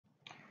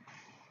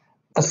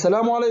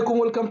Assalamu alaikum,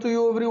 welcome to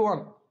you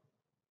everyone.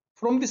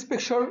 From this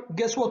picture,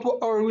 guess what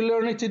are we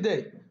learning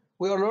today?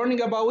 We are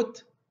learning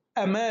about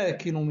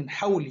أماكن من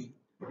حولي.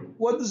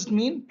 What does it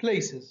mean?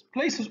 Places.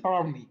 Places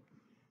around me.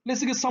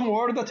 Let's get some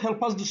words that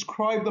help us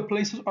describe the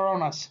places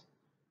around us.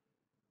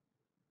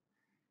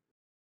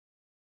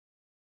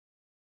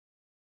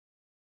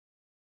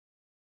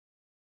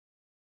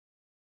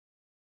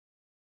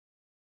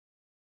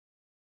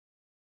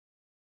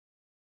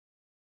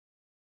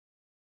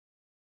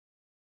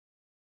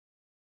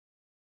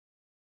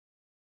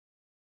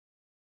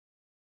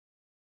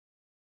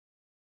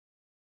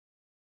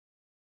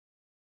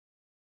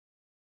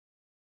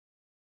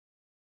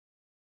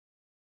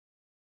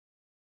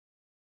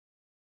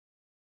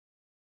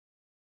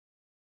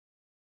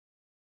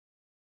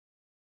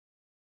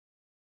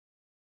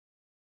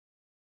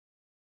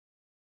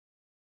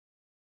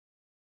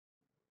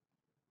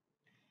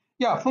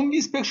 Yeah, from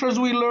these pictures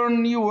we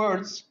learn new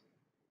words.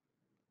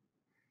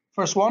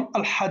 First one,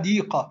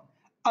 الحديقة.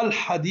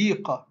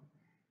 الحديقة.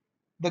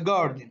 The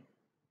garden.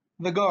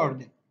 The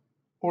garden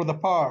or the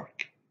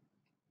park.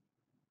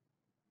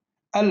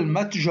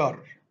 المتجر.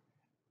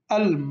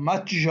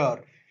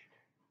 المتجر.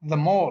 The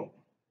mall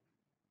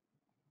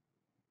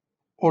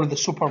or the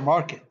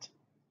supermarket.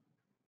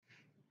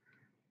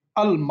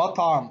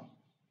 المطعم.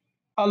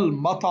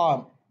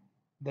 المطعم.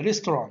 The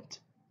restaurant.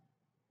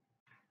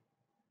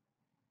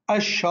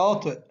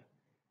 الشاطئ.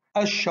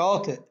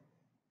 الشاطئ.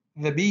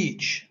 The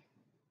beach.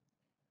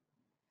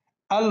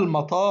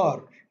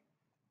 المطار.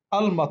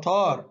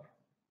 المطار.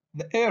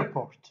 The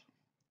airport.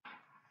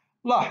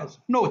 لاحظ.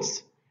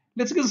 Notes.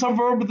 Let's get some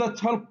verbs that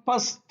help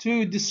us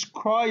to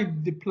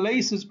describe the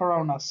places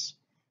around us.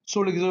 So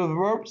let's get the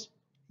verbs.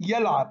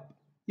 يلعب.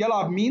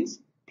 يلعب means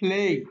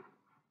play.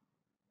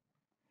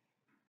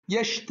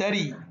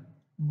 يشتري.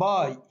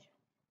 Buy.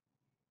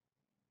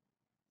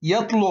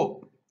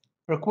 يطلب.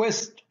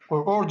 Request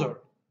or order.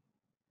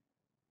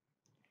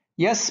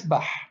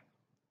 يسبح.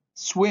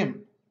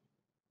 Swim.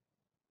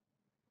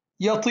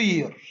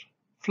 يطير.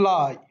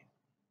 Fly.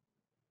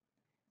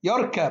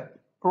 يركب.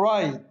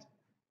 Ride.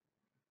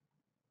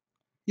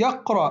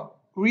 يقرأ.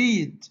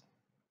 Read.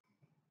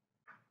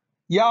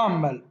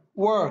 يعمل.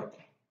 Work.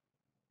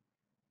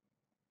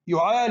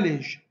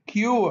 يعالج.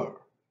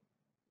 Cure.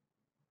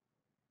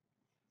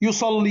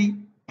 يصلي.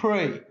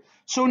 Pray.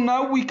 So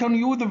now we can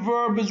use the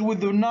verbs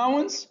with the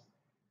nouns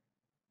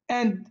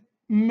and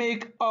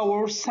make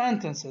our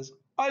sentences.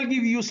 I'll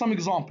give you some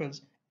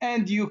examples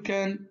and you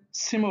can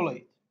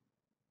simulate.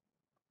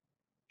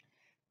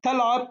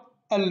 تلعب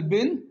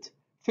البنت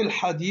في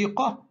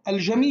الحديقة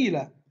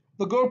الجميلة.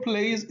 The girl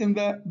plays in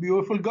the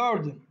beautiful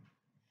garden.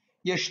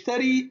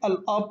 يشتري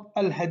الأب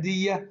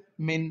الهدية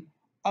من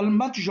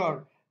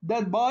المتجر.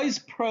 That buys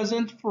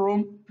present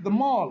from the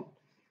mall.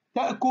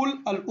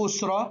 تأكل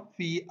الأسرة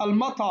في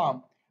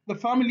المطعم. The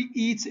family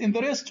eats in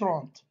the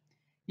restaurant.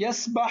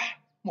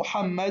 يسبح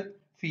محمد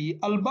في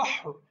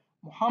البحر.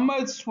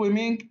 Muhammad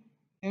swimming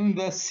in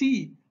the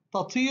sea.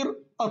 تطير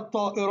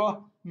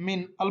الطائرة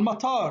من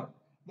المطار.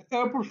 The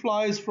airport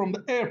flies from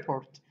the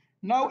airport.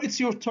 Now it's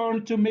your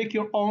turn to make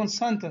your own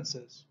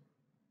sentences.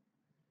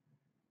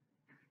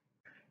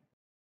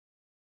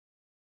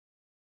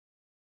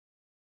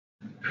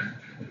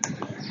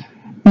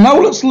 Now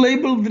let's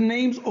label the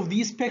names of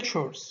these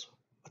pictures.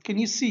 What can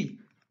you see?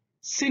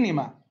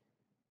 Cinema,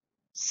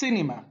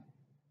 cinema,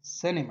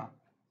 cinema.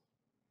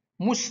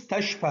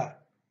 مستشفى,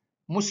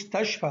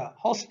 مستشفى,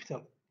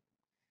 hospital.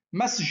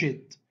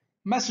 مسجد,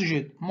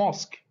 مسجد,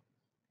 mosque.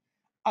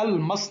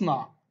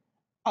 المصنع,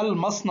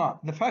 المصنع,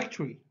 the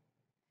factory.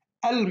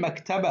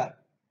 المكتبة,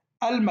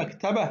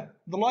 المكتبة,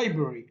 the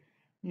library.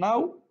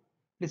 Now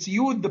let's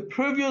use the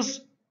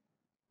previous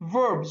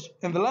verbs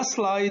in the last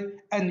slide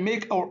and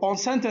make our own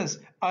sentence.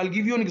 I'll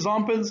give you an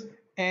examples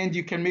and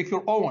you can make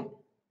your own.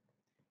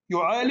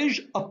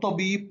 يعالج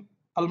الطبيب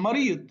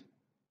المريض.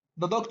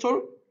 The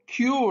doctor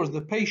cures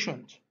the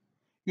patient.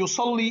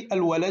 يصلي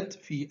الولد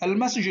في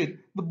المسجد.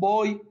 The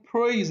boy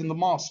prays in the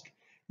mosque.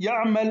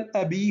 يعمل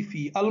أبي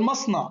في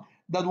المصنع.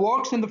 That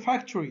works in the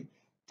factory.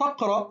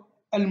 تقرأ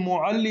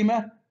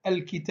المعلمة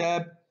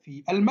الكتاب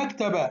في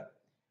المكتبة.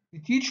 The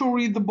teacher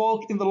read the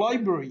book in the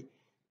library.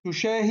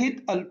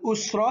 تشاهد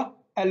الأسرة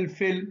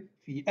الفيلم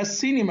في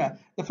السينما.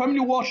 The family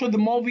watched the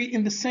movie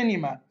in the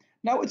cinema.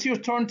 Now it's your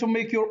turn to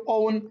make your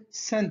own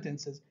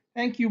sentences.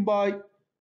 Thank you. Bye.